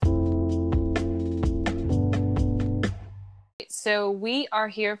So we are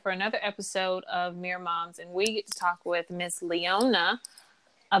here for another episode of Mere Moms, and we get to talk with Miss Leona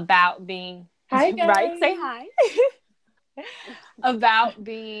about being Hi guys. right. Say hi. About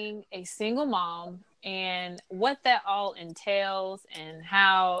being a single mom and what that all entails and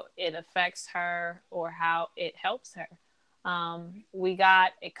how it affects her or how it helps her. We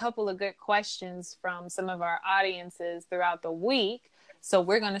got a couple of good questions from some of our audiences throughout the week. So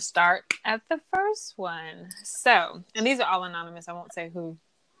we're going to start at the first one. So, and these are all anonymous. I won't say who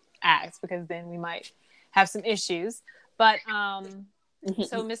asked because then we might have some issues. But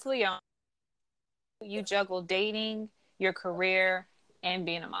so Miss Leon, you juggle dating, your career, and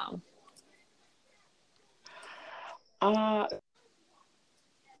being a mom.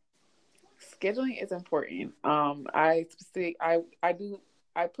 Scheduling is important. I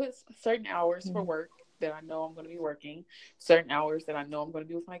put certain hours for work that I know I'm going to be working, certain hours that I know I'm going to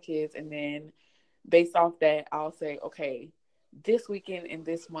be with my kids, and then based off that, I'll say, okay, this weekend and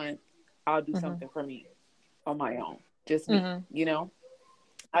this month, I'll do something for me on my own, just me. You know,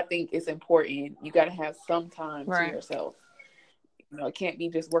 I think it's important. You got to have some time to yourself. You know, it can't be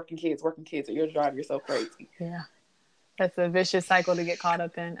just working kids, or you'll drive yourself crazy. Yeah. That's a vicious cycle to get caught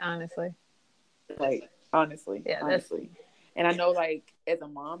up in, honestly. Like, honestly. And I know, like, as a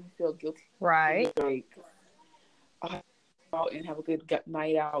mom, you feel guilty. Right. Like, oh, go out and have a good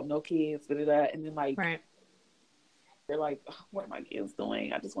night out, no kids, and then, like, they're like, oh, what are my kids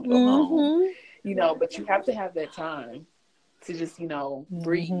doing? I just want to go home. You know, but you have to have that time to just, you know,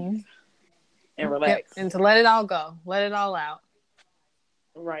 breathe and relax. Yep. And to let it all go. Let it all out.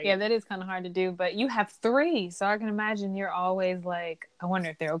 Right. Yeah, that is kind of hard to do, but you have 3, so I can imagine you're always like, I wonder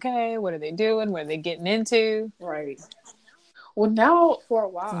if they're okay. What are they doing? What are they getting into? Right. Well, now for a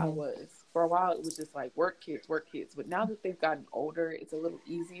while I was. For a while it was just like work kids. But now that they've gotten older, it's a little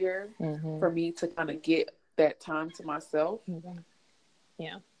easier for me to kind of get that time to myself.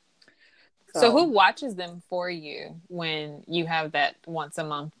 Yeah. So who watches them for you when you have that once a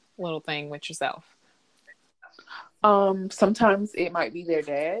month little thing with yourself? Sometimes it might be their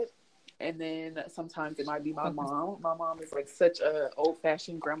dad, and then sometimes it might be my mom. My mom is like such a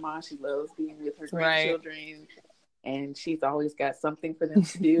old-fashioned grandma. She loves being with her grandchildren, and she's always got something for them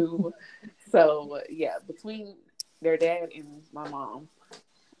to do. So yeah, between their dad and my mom,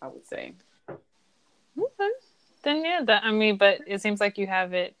 I would say. Okay. Then yeah, but it seems like you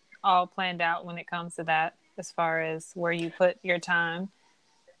have it all planned out when it comes to that, as far as where you put your time.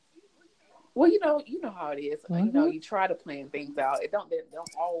 Well, you know how it is. You know, you try to plan things out. They don't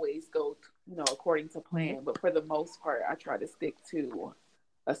always go, according to plan. But for the most part, I try to stick to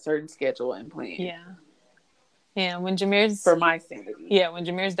a certain schedule and plan. Yeah. Yeah. When Jameer's for my sanity. Yeah, when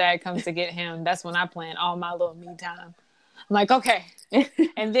Jameer's dad comes to get him, that's when I plan all my little me time. I'm like, okay.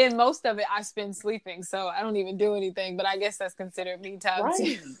 And then most of it I spend sleeping, so I don't even do anything. But I guess that's considered me time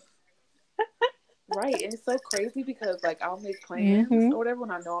too. Right. And it's so crazy because, like, I'll make plans or whatever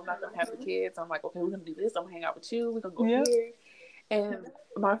when I know I'm not going to have the kids. I'm like, okay, we're going to do this. I'm going to hang out with you. We're going to go here. And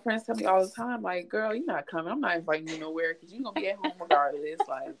my friends tell me all the time, like, girl, you're not coming. I'm not inviting you nowhere because you're going to be at home regardless.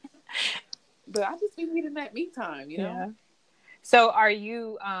 Like, but I just be needing that me time, you know? Yeah. So are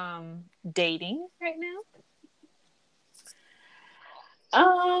you dating right now?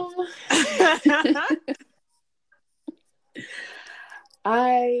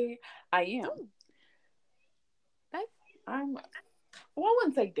 I am. Well, I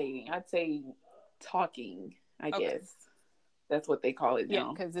wouldn't say dating. I'd say talking, I guess. That's what they call it now.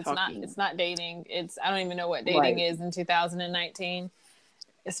 Yeah, because it's not dating. I don't even know what dating is in 2019,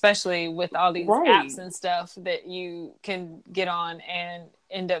 especially with all these apps and stuff that you can get on and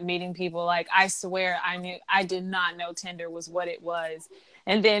end up meeting people. Like, I swear I did not know Tinder was what it was.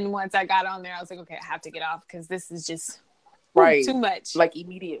 And then once I got on there, I was like, okay, I have to get off because this is just too much. Like,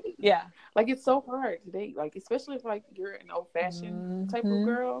 immediately. Yeah. Like, it's so hard to date. Like, especially if, like, you're an old-fashioned type of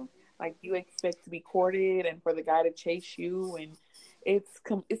girl. Like, you expect to be courted and for the guy to chase you. And it's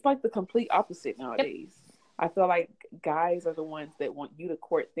like the complete opposite nowadays. Yep. I feel like guys are the ones that want you to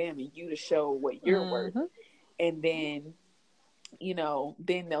court them and you to show what you're worth. And then,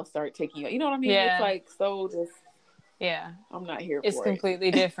 then they'll start taking you. You know what I mean? Yeah. It's like, so just... Yeah. I'm not here for it. It's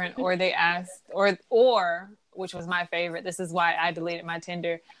completely different. Or they asked, or which was my favorite. This is why I deleted my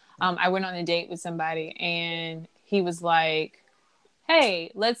Tinder. I went on a date with somebody and he was like, hey,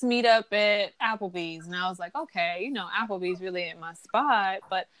 let's meet up at Applebee's. And I was like, okay, Applebee's really ain't my spot,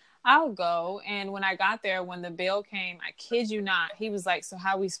 but I'll go. And when I got there, when the bill came, I kid you not, he was like, so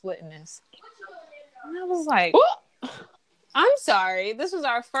how we splitting this? And I was like, I'm sorry. This was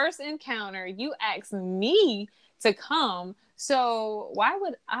our first encounter. You asked me to come. So why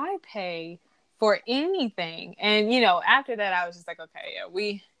would I pay for anything. And after that, I was just like, okay, yeah,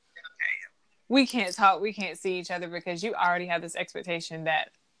 we can't talk, we can't see each other because you already have this expectation that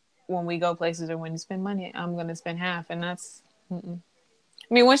when we go places or when you spend money, I'm going to spend half, and that's. Mm-mm.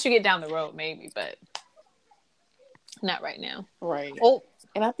 I mean, once you get down the road, maybe, but not right now. Right. Oh,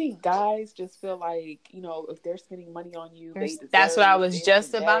 And I think guys just feel like, if they're spending money on you, they that's what I deserve was this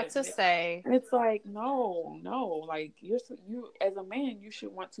just and that. about to say. And it's like, no. Like, you as a man, you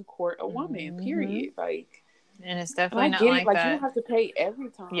should want to court a woman, Mm-hmm. period. Like, And it's and I definitely not get it. like Like, you don't that. have to pay every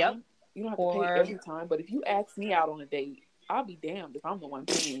Yep. time. You don't have to pay Or every time. But if you ask me out on a date, I'll be damned if I'm the one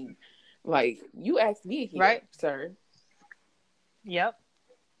paying. Like, you asked me here, right. sir. Yep.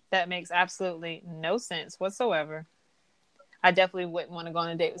 That makes absolutely no sense whatsoever. I definitely wouldn't want to go on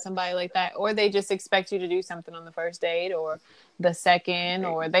a date with somebody like that. Or they just expect you to do something on the first date or the second,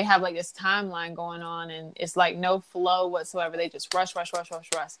 Right. or they have like this timeline going on and it's like no flow whatsoever. They just rush.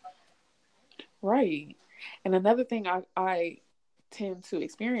 Right. And another thing I tend to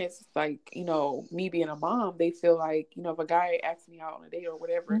experience, like, me being a mom, they feel like, if a guy asks me out on a date or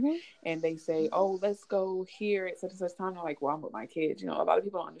whatever, Mm-hmm. and they say, oh, let's go here at such and such time, I'm like, well, I'm with my kids. A lot of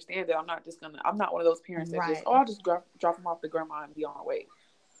people don't understand that I'm not one of those parents that just, Right. oh, I'll just drop them off to grandma and be on my way.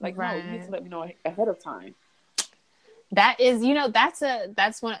 Like, no, you need Right. to let me know ahead of time. That is, that's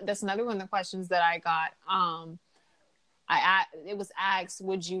another one of the questions that I got. It was asked,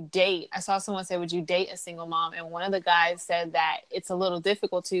 would you date? I saw someone say, would you date a single mom? And one of the guys said that it's a little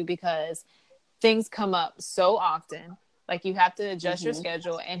difficult too because things come up so often. Like you have to adjust your Mm-hmm.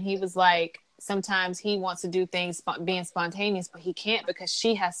 schedule. And he was like, sometimes he wants to do things being spontaneous, but he can't because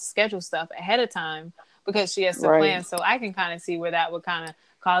she has to schedule stuff ahead of time because she has to Right. plan. So I can kind of see where that would kind of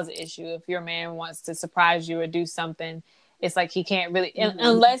cause an issue. If your man wants to surprise you or do something, it's like he can't really, Mm-hmm.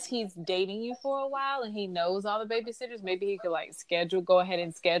 unless he's dating you for a while and he knows all the babysitters, maybe he could like go ahead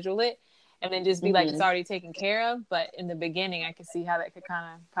and schedule it and then just be like, it's Mm-hmm. already taken care of. But in the beginning, I could see how that could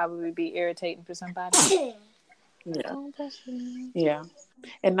kind of probably be irritating for somebody. Yeah. Oh, bless you. Yeah.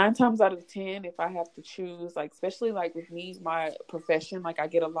 And 9 times out of 10, if I have to choose, like, especially like with me, my profession, like I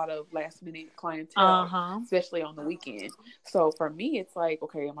get a lot of last minute clientele, Uh-huh. especially on the weekend. So for me, it's like,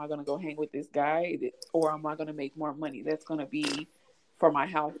 okay, am I going to go hang with this guy or am I going to make more money? That's going to be for my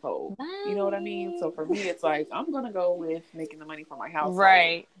household. You know what I mean? So for me, it's like, I'm going to go with making the money for my household.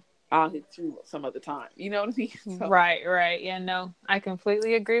 Right. I'll hit you some other time. You know what I mean? So, Right. Yeah, no, I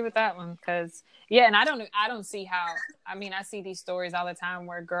completely agree with that one because yeah, and I don't see how. I mean, I see these stories all the time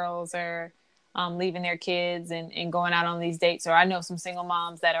where girls are leaving their kids and going out on these dates, or I know some single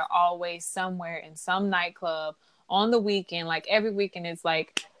moms that are always somewhere in some nightclub on the weekend. Like every weekend, it's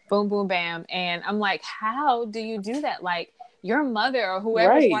like boom, boom, bam, and I'm like, how do you do that? Like your mother or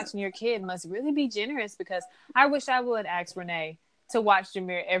whoever's right. watching your kid must really be generous because I wish I would ask Renee to watch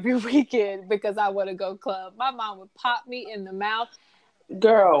Jameer every weekend because I want to go club. My mom would pop me in the mouth.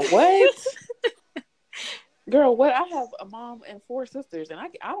 Girl, what? Girl, what? I have a mom and 4 sisters, and I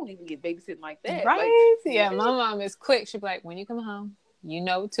don't even get babysitting like that. Like, Right? Yeah, what? my mom is quick. She'd be like, when you come home,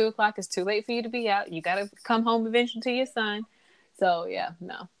 2:00 is too late for you to be out. You got to come home eventually to your son. So yeah,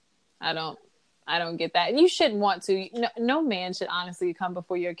 no, I don't. I don't get that. You shouldn't want to. No man should honestly come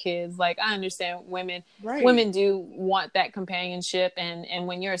before your kids. Like I understand Right. women do want that companionship, and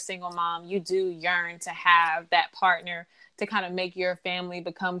when you're a single mom, you do yearn to have that partner to kind of make your family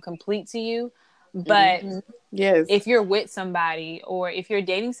become complete to you. But Mm-hmm. Yes. if you're with somebody or if you're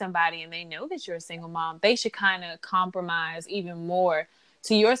dating somebody and they know that you're a single mom, they should kind of compromise even more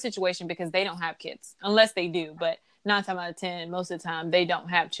to your situation because they don't have kids, unless they do. But 9 times out of 10, most of the time, they don't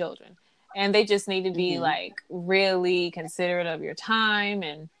have children. And they just need to be Mm-hmm. like really considerate of your time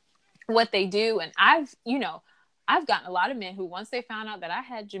and what they do. And I've gotten a lot of men who, once they found out that I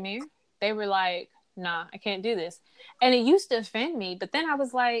had Jameer, they were like, nah, I can't do this. And it used to offend me. But then I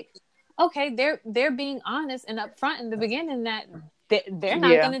was like, okay, they're being honest and upfront in the beginning that they're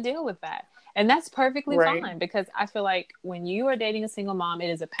not Yeah. going to deal with that. And that's perfectly Right. fine because I feel like when you are dating a single mom, it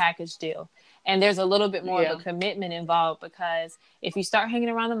is a package deal. And there's a little bit more of a Yeah. commitment involved because if you start hanging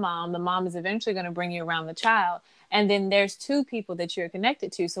around the mom is eventually going to bring you around the child. And then there's 2 people that you're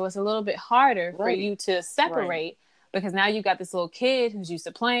connected to. So it's a little bit harder for Right. you to Right. separate because now you got this little kid who's used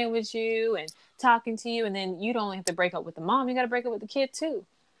to playing with you and talking to you. And then you don't only have to break up with the mom, you got to break up with the kid too.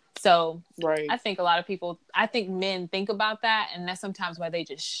 So Right. I think a lot of people, I think men think about that. And that's sometimes why they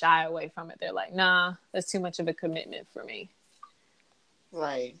just shy away from it. They're like, nah, that's too much of a commitment for me.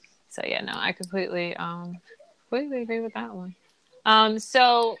 Right. So yeah, no, I completely agree with that one.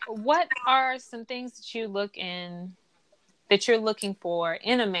 So what are some things that you're looking for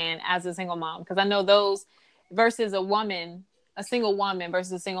in a man as a single mom? Because I know those versus a a single woman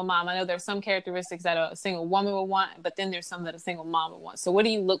versus a single mom? I know there's some characteristics that a single woman would want, but then there's some that a single mom would want. So what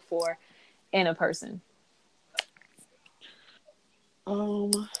do you look for in a person?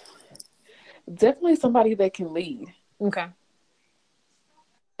 Um, Definitely somebody that can lead Okay.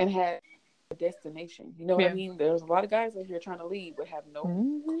 and have a destination. You know what I Yeah. mean? There's a lot of guys out here trying to lead but have no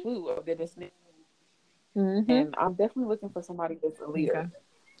Mm-hmm. clue of their destination. Mm-hmm. And I'm definitely looking for somebody that's a Okay. leader.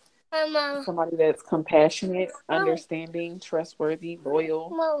 Somebody that's compassionate, understanding, trustworthy,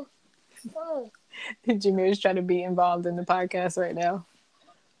 loyal. Jameer's trying to be involved in the podcast right now.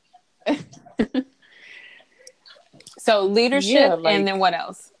 So Yeah, leadership, and like then what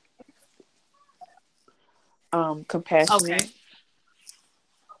else? compassionate, Okay.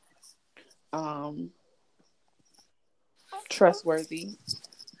 um, trustworthy,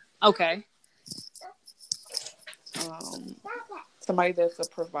 Okay. um, somebody that's a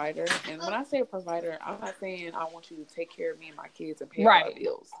provider. And when I say a provider, I'm not saying I want you to take care of me and my kids and pay all our Right.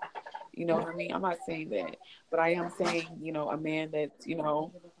 bills. You know what I mean? I'm not saying that, but I am saying, a man that's,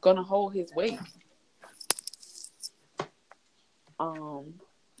 gonna hold his weight. Um,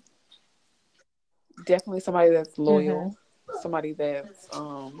 Definitely somebody that's Mm-hmm. loyal, somebody that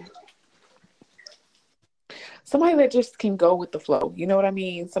just can go with the flow. You know what I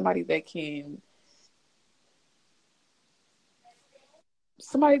mean? Somebody that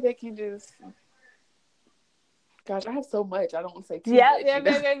can just, gosh, I have so much. I don't want to say too Yeah, much, yeah,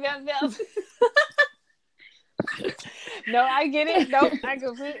 yeah, yeah, yeah, yeah. No, I get it. Nope, I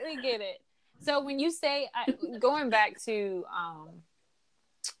completely get it. So when you say, going back to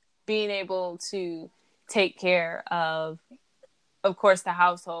being able to take care of course, the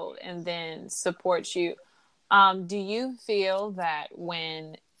household and then support you, do you feel that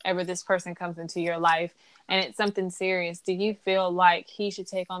whenever this person comes into your life and it's something serious, do you feel like he should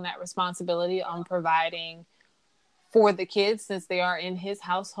take on that responsibility on providing for the kids since they are in his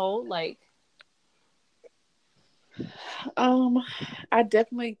household? Like, I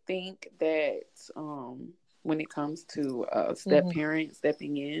definitely think that when it comes to step mm-hmm, parent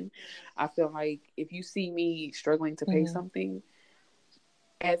stepping in, I feel like if you see me struggling to pay mm-hmm, something,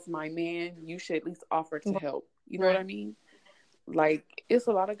 as my man, you should at least offer to help. You know what I right, mean? Like, it's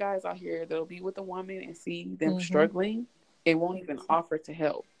a lot of guys out here that'll be with a woman and see them mm-hmm, struggling and won't even offer to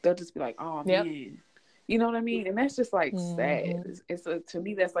help. They'll just be like, "Oh yep, man," you know what I mean? And that's just like sad. mm-hmm, To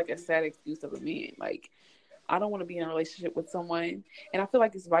me, that's like a sad excuse of a man. Like, I don't want to be in a relationship with someone, and I feel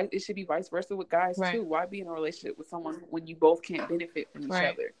like it should be vice versa with guys right, too. Why be in a relationship with someone when you both can't benefit from each right.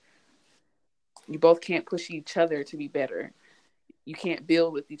 other? You both can't push each other to be better. You can't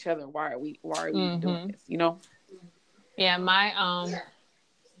build with each other. Why are we even doing Mm-hmm. this? You know? Yeah, my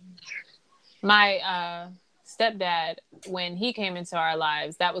stepdad, when he came into our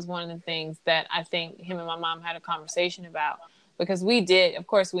lives, that was one of the things that I think him and my mom had a conversation about, because we did, of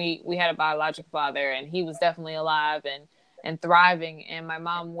course, we had a biological father and he was definitely alive and thriving, and my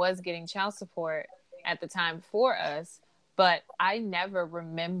mom was getting child support at the time for us, but I never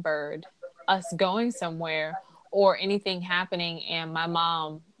remembered us going somewhere or anything happening and my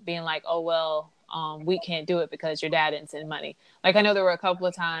mom being like, oh well, we can't do it because your dad didn't send money. Like, I know there were a couple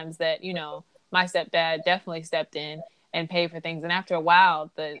of times that, my stepdad definitely stepped in and paid for things. And after a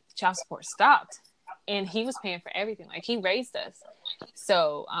while, the child support stopped and he was paying for everything. Like, he raised us.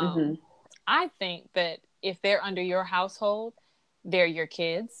 So Mm-hmm. I think that if they're under your household, they're your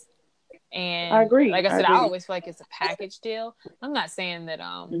kids. I And agree. like I I said, I agree. always feel like it's a package deal. I'm not saying that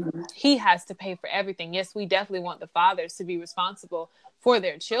Mm-hmm. he has to pay for everything. Yes, we definitely want the fathers to be responsible for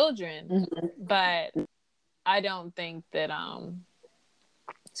their children, Mm-hmm. but I don't think that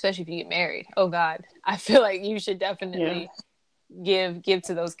especially if you get married, oh God, I feel like you should Yeah. definitely give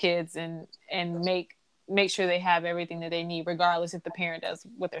to those kids and make sure they have everything that they need, regardless if the parent does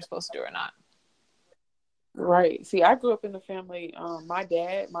what they're supposed to do or not. Right. See, I grew up in a family. My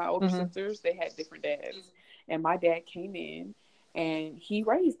dad, my older Mm-hmm. sisters, they had different dads, and my dad came in and he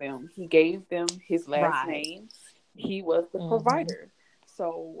raised them. He gave them his last Right. name. He was the Mm-hmm. provider.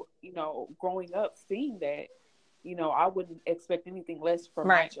 So, growing up, seeing that, I wouldn't expect anything less from my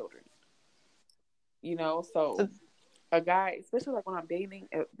Right. children. So So, a guy, especially like when I'm dating,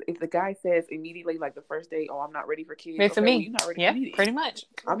 if the guy says immediately, like the first day, "Oh, I'm not ready for kids," wait for okay, well, me. you're not ready for Yeah, me then. pretty much.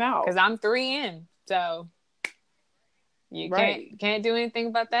 I'm Because out. I'm 3 in, so you can't Right. can't do anything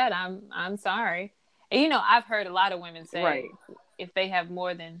about that. I'm sorry. And I've heard a lot of women say Right. if they have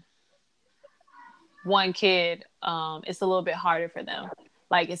more than one kid, it's a little bit harder for them.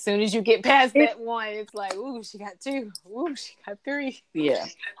 Like, as soon as you get past It that one, it's like, ooh, she got two. Ooh, she got three. Yeah.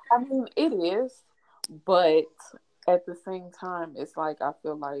 I mean, it is, but at the same time, it's like I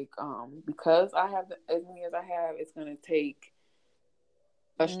feel like because I have as many as I have, it's gonna take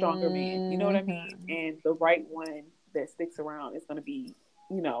a stronger man. You know what I mean? Mm-hmm. And the right one that sticks around is going to be,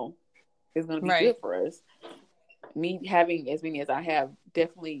 you know, is going to be Right. good for us. Me having as many as I have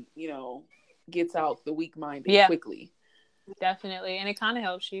definitely, you know, gets out the weak minded Yeah, quickly. definitely. And it kind of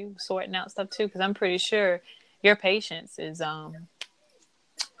helps you sorting out stuff too, because I'm pretty sure your patience is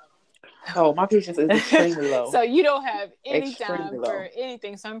Oh, my patience is extremely low. so you don't have any Extremely time for low.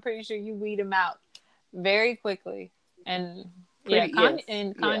 anything. So I'm pretty sure you weed them out very quickly. And yeah, Pretty, yes.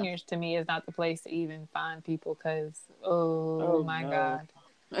 Yeah. Conyers to me is not the place to even find people because, oh Oh, my no. God.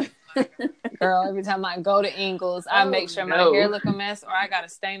 Girl, every time I go to Ingles, I Oh, make sure my hair no. look a mess or I got a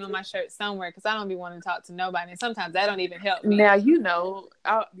stain on my shirt somewhere because I don't be wanting to talk to nobody. And sometimes that don't even help me. Now, you know,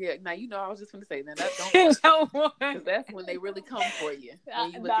 yeah, now, you know, I was just going to say that don't work. Because that's when they really come for you,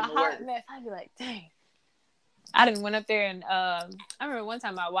 when you The looking the hot worst. mess. I'd be like, dang. I didn't went up there and I remember one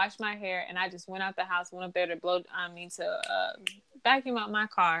time I washed my hair and I just went out the house, went up there to vacuum out my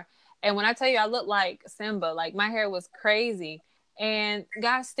car. And when I tell you I looked like Simba, like my hair was crazy. And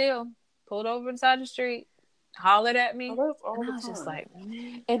guys still pulled over beside the street, hollered at Oh, me. that's And all I the was just time. like,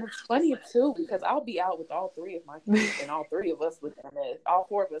 man. And it's funny too because I'll be out with all three of my kids, and all three of us looking a mess. All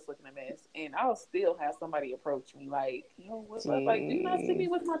four of us looking a mess, and I'll still have somebody approach me like, "Yo, what's up? Like, do you not see me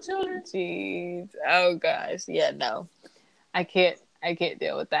Jeez. with my children?" Jeez. Oh gosh. Yeah, no. I can't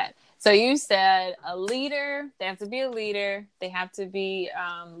deal with that. So you said a leader, they have to be a leader, they have to be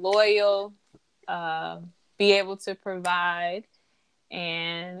loyal, uh, be able to provide,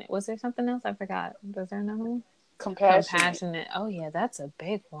 and was there something else I forgot? Was there another one? Compassionate. Compassionate. Oh yeah, that's a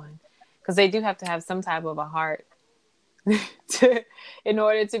big one. Because they do have to have some type of a heart to, in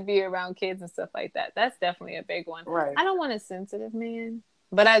order to be around kids and stuff like that. That's definitely a big one. Right. I don't want a sensitive man,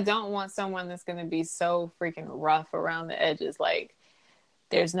 but I don't want someone that's going to be so freaking rough around the edges. Like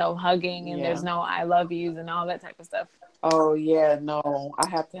there's no hugging and Yeah. there's no I love yous and all that type of stuff. Oh yeah. No, I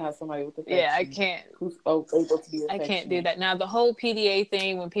have to have somebody with Yeah, I affection can't. who's able to be I can't do affectionate. that. Now the whole PDA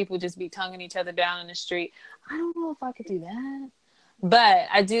thing when people just be tonguing each other down in the street, I don't know if I could do that. But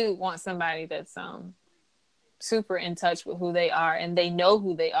I do want somebody that's super in touch with who they are and they know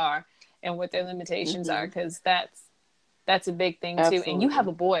who they are and what their limitations are Mm-hmm. because that's a big thing too. And you have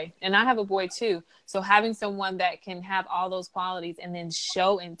Absolutely. a boy and I have a boy too. So having someone that can have all those qualities and then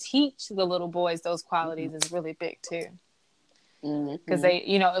show and teach the little boys those qualities Mm-hmm. is really big too. Because Mm-hmm.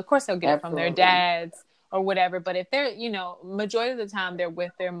 they, of course they'll get it from their Absolutely. dads or whatever. But if they're, majority of the time they're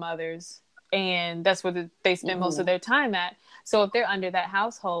with their mothers and that's where they spend most of Mm-hmm. their time at. So if they're under that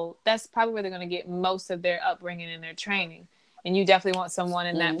household, that's probably where they're going to get most of their upbringing and their training. And you definitely want someone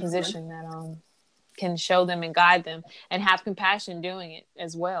in that Mm-hmm. position that can show them and guide them and have compassion doing it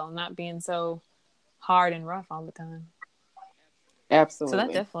as well, not being so hard and rough all the time. So that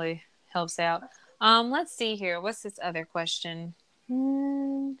Absolutely. definitely helps out. Let's see here. What's this other question?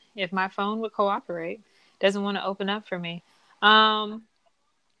 If my phone would cooperate, doesn't want to open up for me. Um,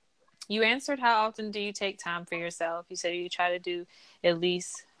 you answered how often do you take time for yourself? You said you try to do at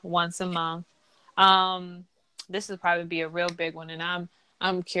least once a month. Um, this would probably be a real big one, and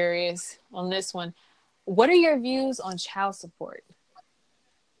I'm curious on this one. What are your views on child support?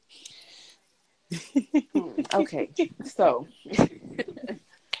 Okay. So,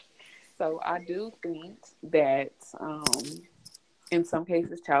 so I do think that in some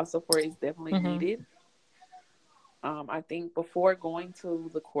cases, child support is definitely Mm-hmm. needed. I think before going to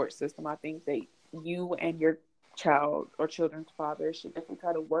the court system, I think that you and your child or children's father should definitely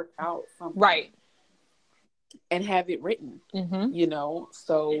try to work out something Right. and have it written, Mm-hmm.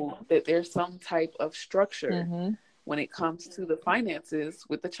 so that there's some type of structure Mm-hmm. when it comes to the finances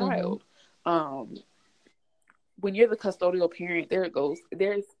with the Mm-hmm. child. Um, when you're the custodial parent,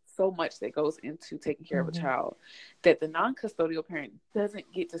 there's so much that goes into taking care of a Mm-hmm. child that the non-custodial parent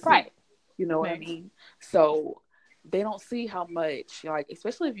doesn't get to see. Right. You know what I Right. mean? So they don't see how much, like,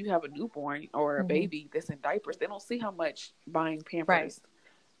 especially if you have a newborn or a Mm-hmm. baby that's in diapers, they don't see how much buying Right. Pampers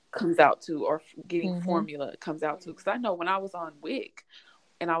comes out to, or getting Mm-hmm. formula comes out to. Because I know when I was on WIC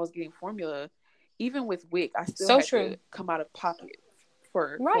and I was getting formula, even with WIC, I still So had to true. come out of pocket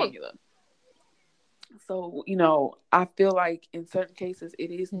for Right. formula. So, I feel like in certain cases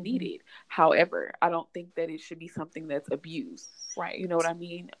it is Mm-hmm. needed. However, I don't think that it should be something that's abused. You know what Right. I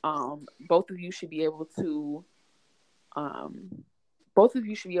mean? Both of you should be able to, um, both of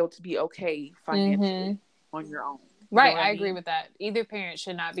you should be able to be okay Mm-hmm. financially on your own. You know Right. what I I agree mean? with that. Either parent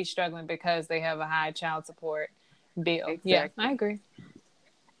should not be struggling because they have a high child support bill. Yeah, I Exactly. agree.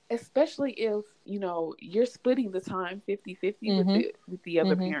 Especially if, you're splitting the time 50-50 with Mm-hmm. the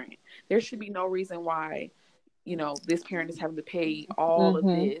other Mm-hmm. parent. There should be no reason why, this parent is having to pay all of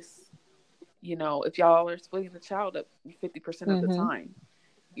Mm-hmm. this, if y'all are splitting the child up 50% of the Mm-hmm. time.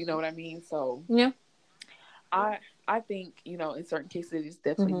 You know what I mean? So Yeah. I I think, in certain cases it's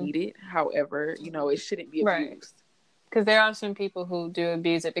definitely Mm-hmm. needed. However, it shouldn't be Right. abused. Because there are some people who do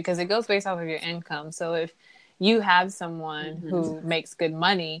abuse it because it goes based off of your income. So if you have someone Mm-hmm. who makes good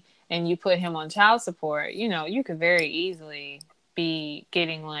money and you put him on child support, you could very easily be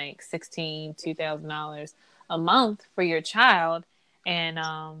getting like $2,000 a month for your child, and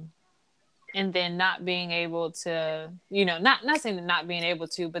then not being able to, not saying that not being able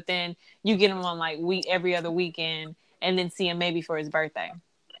to, but then you get him on like every other weekend and then see him maybe for his birthday.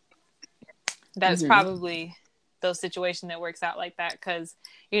 That's Mm-hmm. probably those situation that works out like that, because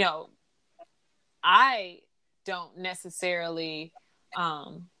you know I don't necessarily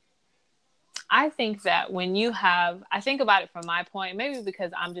um I think that when I think about it from my point, maybe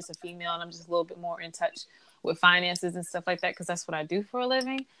because I'm just a female and I'm just a little bit more in touch with finances and stuff like that, because that's what I do for a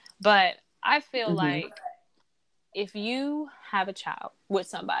living. But I feel Mm-hmm. like if you have a child with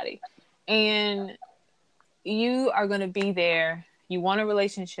somebody and you are going to be there, you want a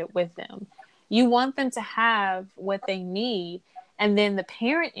relationship with them, you want them to have what they need, and then the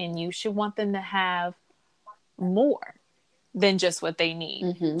parent in you should want them to have more than just what they need.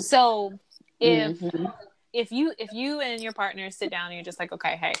 Mm-hmm. So if Mm-hmm. if you and your partner sit down and you're just like,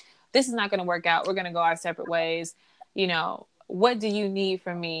 okay, hey, this is not going to work out, we're going to go our separate ways, what do you need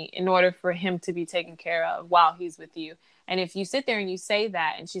from me in order for him to be taken care of while he's with you? And if you sit there and you say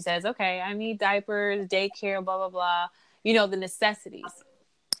that and she says, okay, I need diapers, daycare, blah blah blah, the necessities,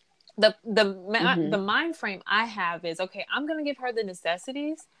 the Mm-hmm. mind frame I have is, okay, I'm going to give her the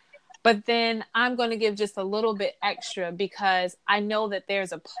necessities, but then I'm going to give just a little bit extra because I know that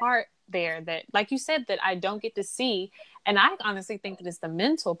there's a part there that, like you said, that I don't get to see. And I honestly think that it's the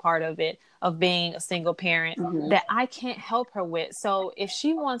mental part of it, of being a single parent, Mm-hmm. that I can't help her with. So if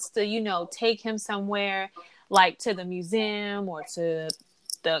she wants to, take him somewhere like to the museum or to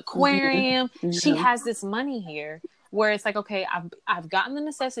the Mm-hmm. aquarium, she Yeah. has this money here where it's like, okay, I've gotten the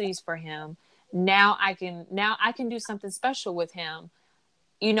necessities for him. Now I can do something special with him.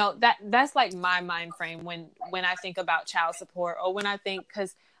 That's like my mind frame when I think about child support, or when I think,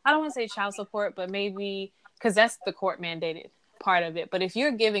 because I don't want to say child support, but maybe because that's the court mandated part of it. But if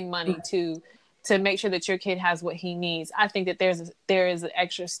you're giving money to make sure that your kid has what he needs, I think that there is an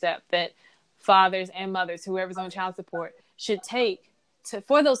extra step that fathers and mothers, whoever's on child support, should take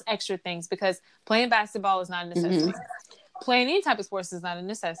for those extra things, because playing basketball is not a Mm-hmm. necessity. Playing any type of sports is not a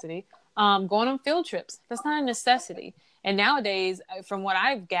necessity. Going on field trips, that's not a necessity. And nowadays, from what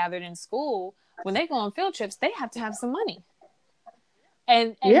I've gathered in school, when they go on field trips, they have to have some money.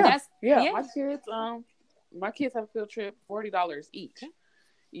 And Yeah. that's, Yeah. yeah, My kids have a field trip, $40 each.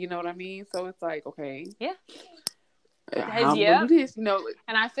 You know what I mean? So it's like, okay, yeah, how I'm gonna yeah. do this?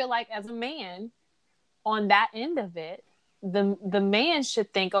 And I feel like as a man, on that end of it, the man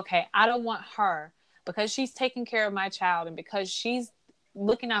should think, okay, I don't want her, because she's taking care of my child and because she's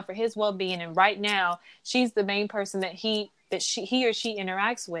looking out for his well-being, and right now she's the main person he or she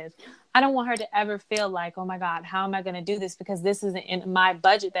interacts with. I don't want her to ever feel like, oh my God, how am I going to do this, because this isn't in my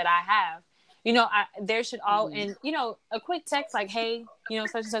budget that I have. There should all, Mm-hmm. and a quick text like, hey,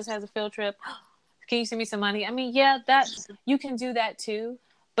 such and such has a field trip, can you send me some money? I mean, yeah, that you can do that too.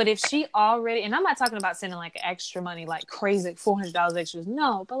 But if she already, and I'm not talking about sending like extra money, like crazy $400 extras,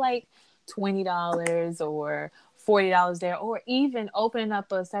 no, but like $20 or $40 there, or even opening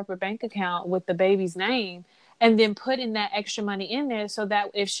up a separate bank account with the baby's name and then putting that extra money in there, so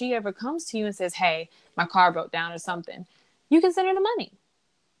that if she ever comes to you and says, hey, my car broke down or something, you can send her the money.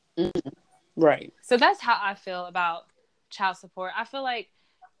 Mm-hmm. Right. So that's how I feel about child support. I feel like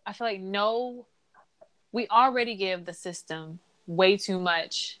no, we already give the system way too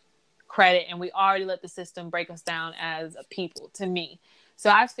much credit, and we already let the system break us down as a people, to me. So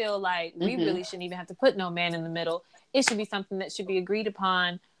I feel like we Mm-hmm. really shouldn't even have to put no man in the middle. It should be something that should be agreed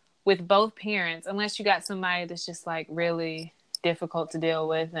upon with both parents, unless you got somebody that's just like really difficult to deal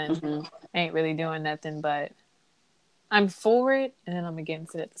with and Mm-hmm. ain't really doing nothing. But I'm for it and then I'm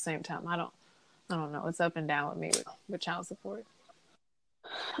against it at the same time. I don't know. It's up and down with me with child support.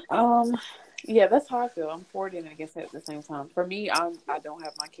 Um, yeah, that's how I feel. I'm for it and against it at the same time. For me, I don't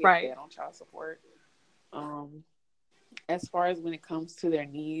have my kids Right. yet on child support. Um, as far as when it comes to their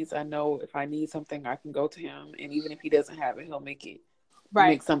needs, I know if I need something, I can go to him, and even if he doesn't have it, he'll make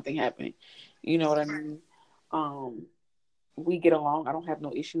Right. something happen. You know what I mean? Um, we get along. I don't have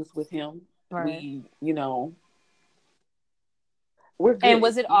no issues with him. Right. We're And good.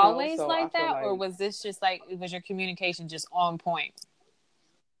 was it always So I like feel that, or like was this just like, was your communication just on point?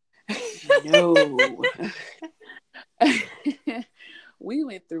 no. We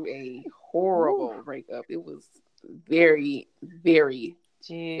went through a Ooh. horrible breakup. It was very, very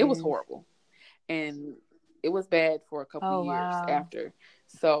It was Jeez. horrible. And it was bad for a couple Oh, years wow. after.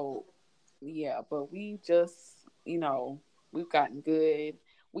 So, yeah, but we just, we've gotten good.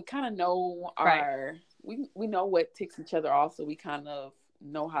 We kind of know Right. we know what ticks each other off, so we kind of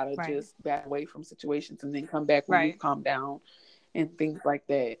know how to Right. just back away from situations and then come back when we've Right. calmed down and things like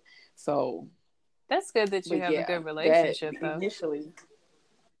that. So, That's good that you but have a yeah, good that relationship, though. initially,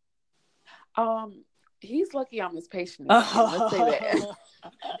 um, he's lucky I'm as patient as I am. Let's say that.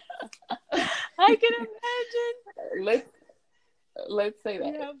 Oh, I can imagine. let's let's say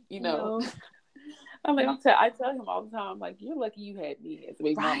that. Yep. You know, No. I tell him all the time, I'm like, you're lucky you had me as a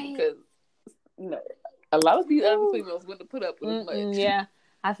baby mama Right. because a lot of these other Woo. females wouldn't put up with as Mm-mm, much. yeah.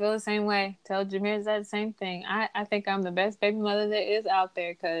 I feel the same way. Tell Jameer that same thing. I think I'm the best baby mother there is out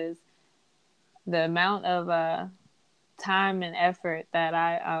there because the amount of time and effort that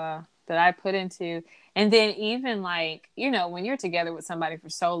I put into, and then even like, when you're together with somebody for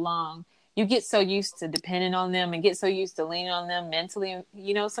so long, you get so used to depending on them and get so used to leaning on them mentally,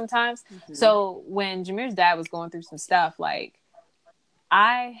 sometimes. Mm-hmm. So when Jameer's dad was going through some stuff, like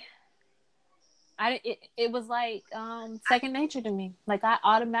I it was like second nature to me. Like I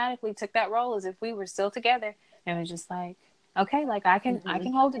automatically took that role as if we were still together, and was just like, okay, like I Mm-hmm.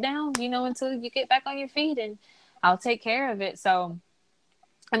 can hold it down, until you get back on your feet, and I'll take care of it. So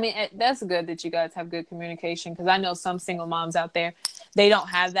I mean, that's good that you guys have good communication, because I know some single moms out there, they don't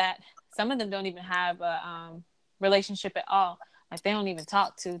have that. Some of them don't even have a relationship at all. Like they don't even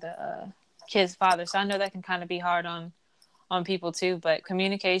talk to the kid's father. So I know that can kind of be hard on people too. But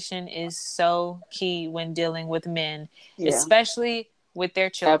communication is so key when dealing with men, Yeah, especially with their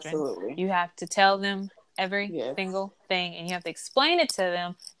children. absolutely. You have to tell them every Yes. single thing, and you have to explain it to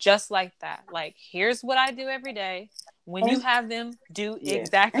them just like that. Like, here's what I do every day. When you And have them, do yes.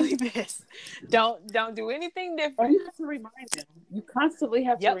 exactly this. Don't do anything And different. you have to remind them. You constantly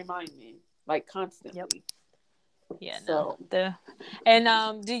have to Yep. remind them. Like Yep. constantly. Yeah, no. So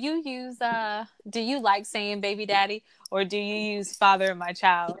And do you like saying baby daddy, or do you use father of my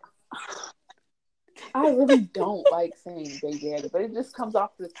child? I really don't like saying baby daddy, but it just comes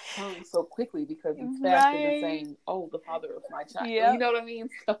off the tongue so quickly because it's faster than Right. saying, "Oh, the father of my child." You Yep. know what I mean?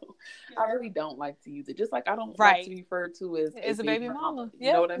 So I really don't like to use it. Just like I don't like to Right. be referred to as a As a baby baby mama. mama.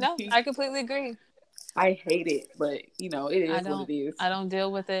 You know Yep. what I No, mean? I completely agree. I hate it, but it I is what it don't is. I don't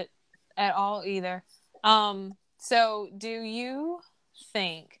deal with it at all either. So do you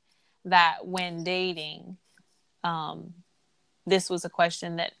think that when dating, um this was a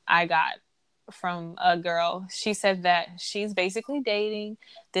question that I got from a girl. She said that she's basically dating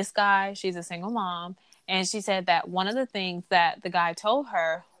this guy. She's a single mom. And she said that one of the things that the guy told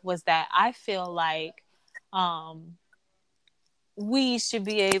her was that I feel like um, we should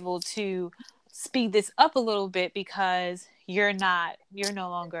be able to speed this up a little bit because you're no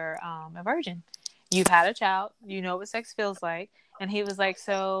longer a virgin. You've had a child, you know what sex feels like. And he was like,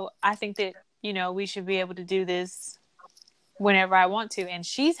 so I think that, we should be able to do this whenever I want to. And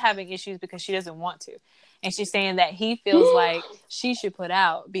she's having issues because she doesn't want to. And she's saying that he feels like she should put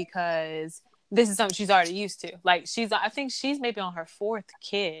out because this is something she's already used to. Like I think she's maybe on her fourth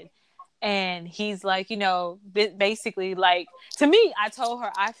kid. And he's like, basically like, to me, I told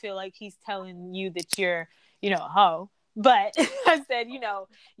her, I feel like he's telling you that you're, a hoe. But I said,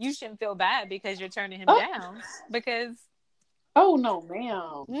 you shouldn't feel bad because you're turning him Oh, down because. oh no,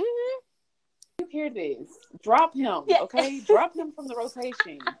 ma'am. Mm-hmm. You hear this? Drop him, Yeah. okay? Drop him from the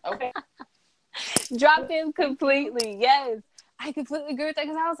rotation, okay? Drop him Thank you. completely. Yes. I completely agree with that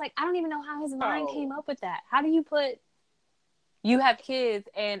because I was like, I don't even know how his mind came Oh, up with that. How do you put, you have kids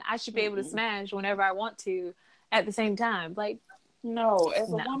and I should be able to mm-mm. smash whenever I want to at the same time? Like, No.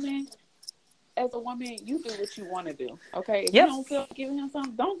 no. As a woman, you do what you want to do, okay? If you Yep. don't feel like giving him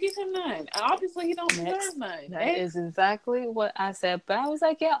something, don't give him none. And obviously, he don't Next. deserve none. That is Next, exactly what I said. But I was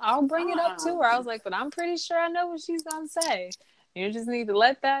like, yeah, I'll bring it up to her. I uh-uh. was like, but I'm pretty sure I know what she's going to say. You just need to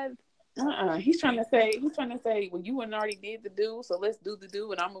let that. He's trying to say, well, you already did the do, so let's do the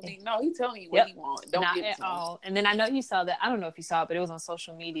do, and I'm gonna be. No, he's telling you what Yep. he wants. Don't Not give it at to him. all. And then I know you saw that. I don't know if you saw it, but it was on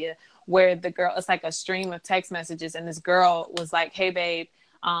social media where the girl, it's like a stream of text messages. And this girl was like, hey, babe,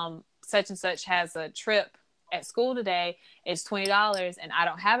 such and such has a trip at school today. It's $20 and I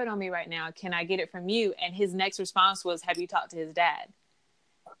don't have it on me right now. Can I get it from you? And his next response was, have you talked to his dad?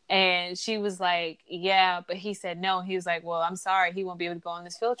 And she was like, yeah, but he said no. He was like, well, I'm sorry. He won't be able to go on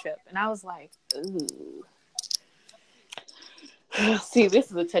this field trip. And I was like, ooh. See,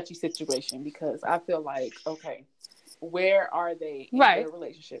 this is a touchy situation because I feel like, okay, where are they in Right. their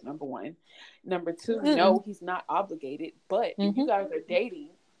relationship? Number one. Number two, Mm-mm. no, he's not obligated. But if you Mm-hmm. guys are dating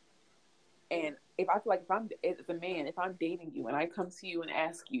and if I feel like if I'm as a man, if I'm dating you and I come to you and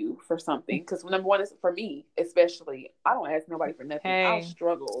ask you for something, because number one is for me, especially, I don't ask nobody for nothing. I'll Hey.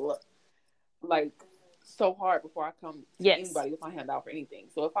 struggle like so hard before I come to Yes. anybody with my hand out for anything.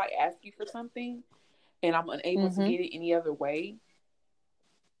 So if I ask you for something and I'm unable to Mm-hmm. get it any other way,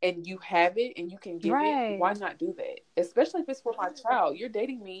 and you have it and you can give it, Right. why not do that? Especially if it's for my child. You're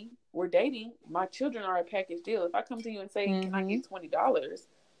dating me. We're dating. My children are a package deal. If I come to you and say, "Can I Mm-hmm. get $20?"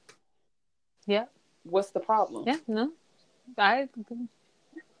 Yep. What's the problem? Yeah. No. I.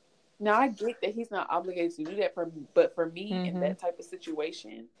 Now I get that he's not obligated to do that for me, but for me in Mm-hmm. that type of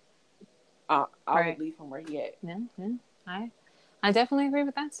situation, I would Right. leave him where he at. Yeah. Yeah. I definitely agree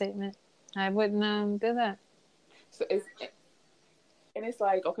with that statement. I wouldn't do that. So it's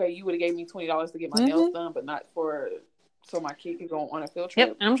like, okay, you would have gave me $20 to get my nails Mm-hmm. done, but not for so my kid could go on a field Yep.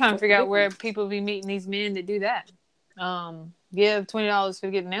 trip. And I'm trying to What's the figure out where difference? people be meeting these men that do that. Give $20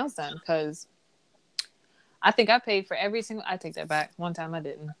 to get nails done because I think I paid for every single. I take that back. One time I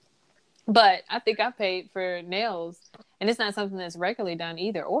didn't, but I think I paid for nails, and it's not something that's regularly done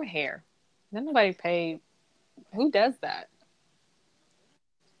either, or hair. Nobody paid. Who does that?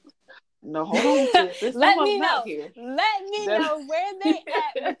 No, hold on, sis. There's some Let of me them out know. here. Let me That... know where they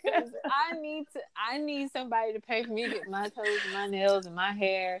at because I need to. I need somebody to pay for me to get my toes and my nails and my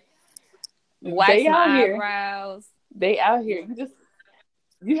hair, wax they my out here. eyebrows. They out here.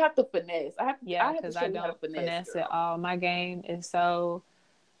 You have to finesse. Yeah, I have to because I show you how to don't finesse, finesse at girl. all. My game is so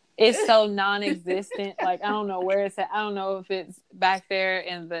it's so non-existent. Like I don't know where it's at. I don't know if it's back there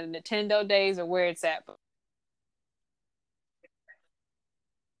in the Nintendo days or where it's at. But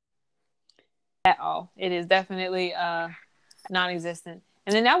at all, it is definitely non-existent.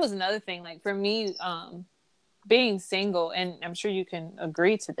 And then that was another thing. Like for me, being single, and I'm sure you can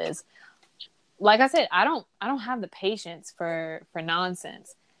agree to this. Like I said, I don't have the patience for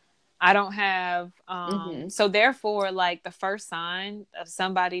nonsense. I don't have Mm-hmm. so therefore like the first sign of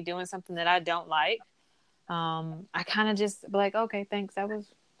somebody doing something that I don't like, I kind of just be like, okay, thanks, that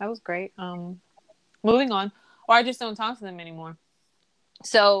was great. Moving on, or I just don't talk to them anymore.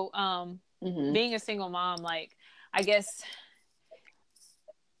 So, Mm-hmm. being a single mom, like, I guess,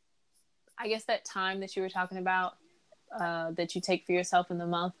 I guess that time that you were talking about, that you take for yourself in the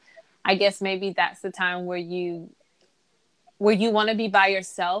month, I guess maybe that's the time where you want to be by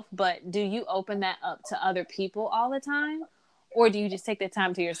yourself, but do you open that up to other people all the time? Or do you just take that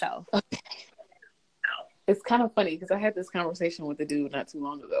time to yourself? It's kind of funny because I had this conversation with a dude not too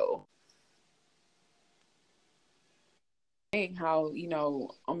long ago. Saying how,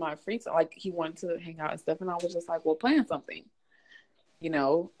 on my free time, like he wanted to hang out and stuff. And I was just like, well, plan something,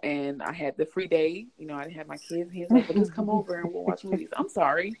 and I had the free day, I didn't have my kids. He was like, well, just come over and we'll watch movies. I'm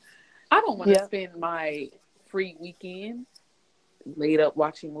sorry. I don't want to Yeah. spend my free weekend laid up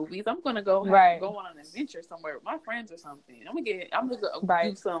watching movies. I'm gonna go Right. go on an adventure somewhere with my friends or something. I'm gonna go do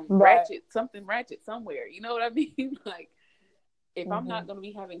Right. some Right. something ratchet somewhere. You know what I mean? Like if I'm Mm-hmm. not gonna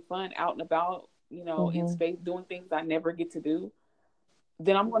be having fun out and about, in Mm-hmm. space doing things I never get to do,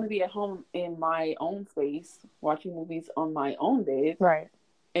 then I'm gonna be at home in my own space watching movies on my own bed Right.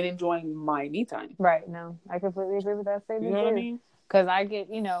 and enjoying my me time. Right. No, I completely agree with that You statement know what I too. mean? Because I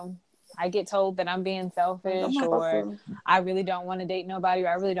get told that I'm being Like I'm selfish not about or to. I really don't want to date nobody or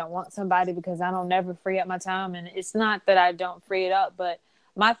I really don't want somebody because I don't never free up my time. And it's not that I don't free it up, but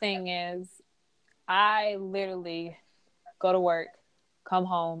my thing is I literally go to work, come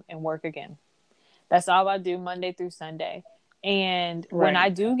home, and work again. That's all I do Monday through Sunday. And when I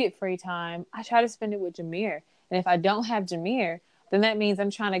Right. do get free time, I try to spend it with Jameer. And if I don't have Jameer, then that means I'm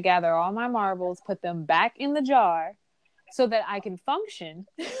trying to gather all my marbles, put them back in the jar so that I can function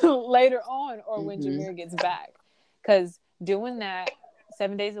later on or when Mm-hmm. Jameer gets back. Because doing that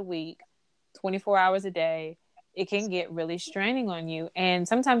 7 days a week, 24 hours a day, it can get really straining on you. And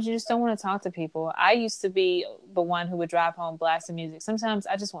sometimes you just don't want to talk to people. I used to be the one who would drive home blasting music. Sometimes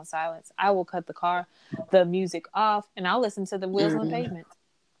I just want silence. I will cut the music off, and I'll listen to the wheels on the Mm-hmm. pavement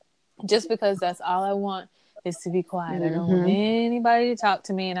just because that's all I want is to be quiet. I don't want Mm-hmm. anybody to talk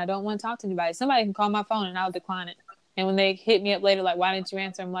to me, and I don't want to talk to anybody. Somebody can call my phone, and I'll decline it. And when they hit me up later, like, why didn't you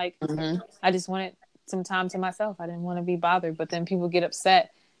answer? I'm like, Mm-hmm. I just wanted some time to myself. I didn't want to be bothered. But then people get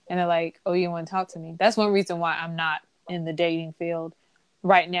upset and they're like, oh, you want to talk to me? That's one reason why I'm not in the dating field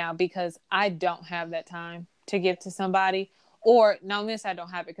right now because I don't have that time to give to somebody. Or, no, miss, I don't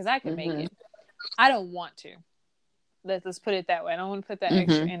have it because I can make Mm-hmm. it. I don't want to. Let's put it that way. I don't want to put that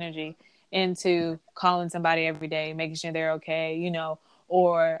extra Mm-hmm. energy into calling somebody every day, making sure they're okay,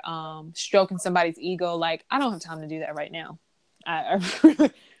 or stroking somebody's ego. Like, I don't have time to do that right now. I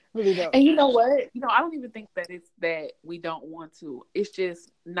Really don't. And you know what? I don't even think that it's that we don't want to. It's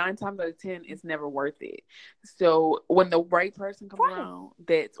just 9 times out of 10, it's never worth it. So when the right person comes Right. around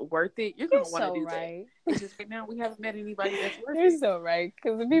that's worth it, you're You're gonna want to so do that. right. It's just right now we haven't met anybody that's worth You're it. so right.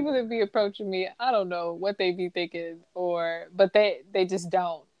 Because the people that be approaching me, I don't know what they be thinking, but they just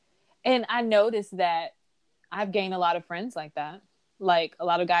don't. And I noticed that I've gained a lot of friends like that. Like a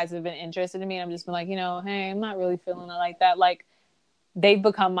lot of guys have been interested in me, and I'm just been like, hey, I'm not really feeling it like that. Like they've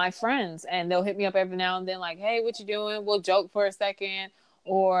become my friends, and they'll hit me up every now and then, like, hey, what you doing? We'll joke for a second,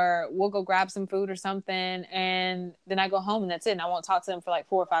 or we'll go grab some food or something, and then I go home and that's it. And I won't talk to them for like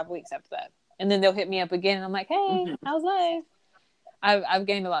 4 or 5 weeks after that. And then they'll hit me up again, and I'm like, hey, Mm-hmm. how's life? I've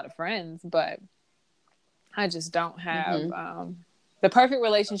gained a lot of friends, but I just don't have Mm-hmm. the perfect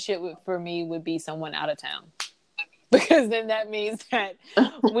relationship for me would be someone out of town. Because then that means that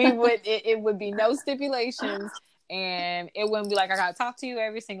it would be no stipulations, and it wouldn't be like I gotta talk to you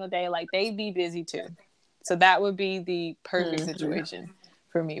every single day. Like they'd be busy too. So that would be the perfect Mm-hmm. situation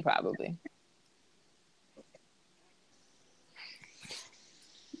for me, probably.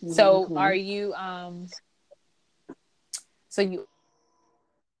 So Mm-hmm. are you so you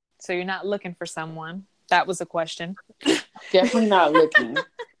so you're not looking for someone? That was a question. Definitely not looking.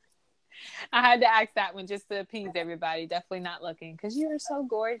 I had to ask that one just to appease everybody. Definitely not looking, because you are so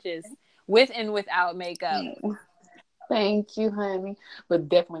gorgeous with and without makeup. Thank you, honey. But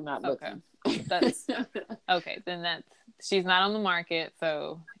definitely not Okay. looking. That's okay. Then she's not on the market.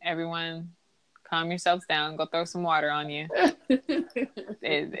 So everyone calm yourselves down. Go throw some water on you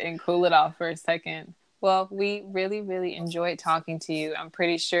and cool it off for a second. Well, we really, really enjoyed talking to you. I'm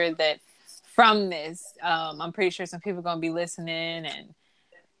pretty sure that from this, I'm pretty sure some people are going to be listening and,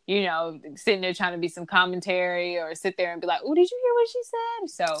 sitting there trying to be some commentary or sit there and be like, oh, did you hear what she said?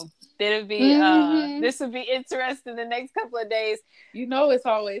 So Mm-hmm. this would be interesting the next couple of days. It's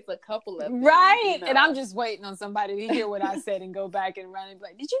always a couple of them. Right. And I'm just waiting on somebody to hear what I said and go back and run and be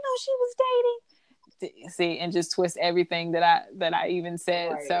like, did you know she was dating? See, and just twist everything that I even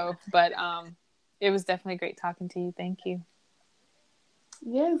said. Right. So, but it was definitely great talking to you. Thank you.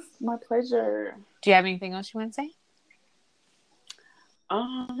 Yes, my pleasure. Do you have anything else you want to say?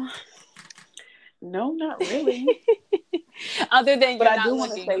 No, not really. Other than But you're I do not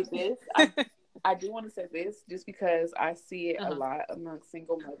want to looking. say this. I do want to say this just because I see it a lot among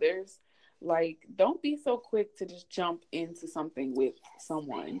single mothers. Like, don't be so quick to just jump into something with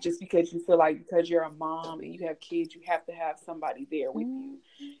someone just because you feel like because you're a mom and you have kids, you have to have somebody there with you.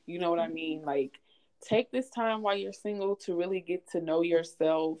 You know what I mean? Like, take this time while you're single to really get to know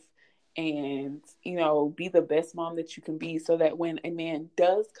yourself and, be the best mom that you can be so that when a man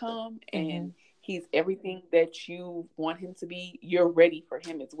does come and he's everything that you want him to be, you're ready for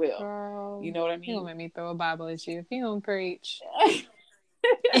him as well. Girl, You know what I you mean? gonna make me throw a Bible at you if you don't preach.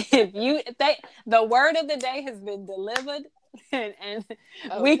 The word of the day has been delivered, and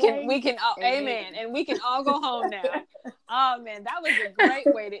Okay. we can all, Amen. amen, and we can all go home now. Oh man, that was a great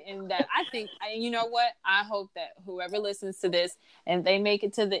way to end that. I think, you know what? I hope that whoever listens to this and they make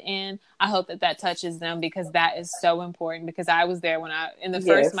it to the end, I hope that touches them, because that is so important. Because I was there when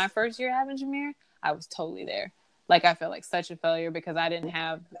Yes. my first year having Jameer, I was totally there. Like I felt like such a failure because I didn't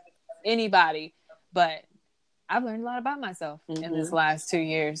have anybody, but I've learned a lot about myself in this last 2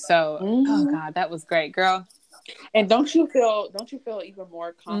 years. So, oh God, that was great, girl. And don't you feel even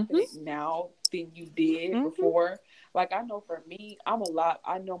more confident now than you did before? Like, I know for me, I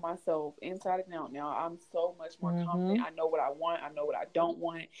know myself inside and out now. I'm so much more confident. I know what I want. I know what I don't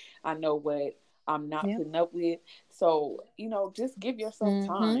want. I know what I'm not putting up with. So, just give yourself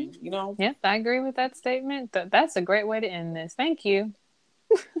time, Yep, I agree with that statement. That's a great way to end this. Thank you.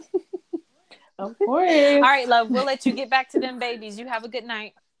 Of course. All right, love. We'll let you get back to them babies. You have a good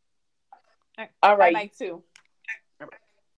night. All right, Bye-bye. you too.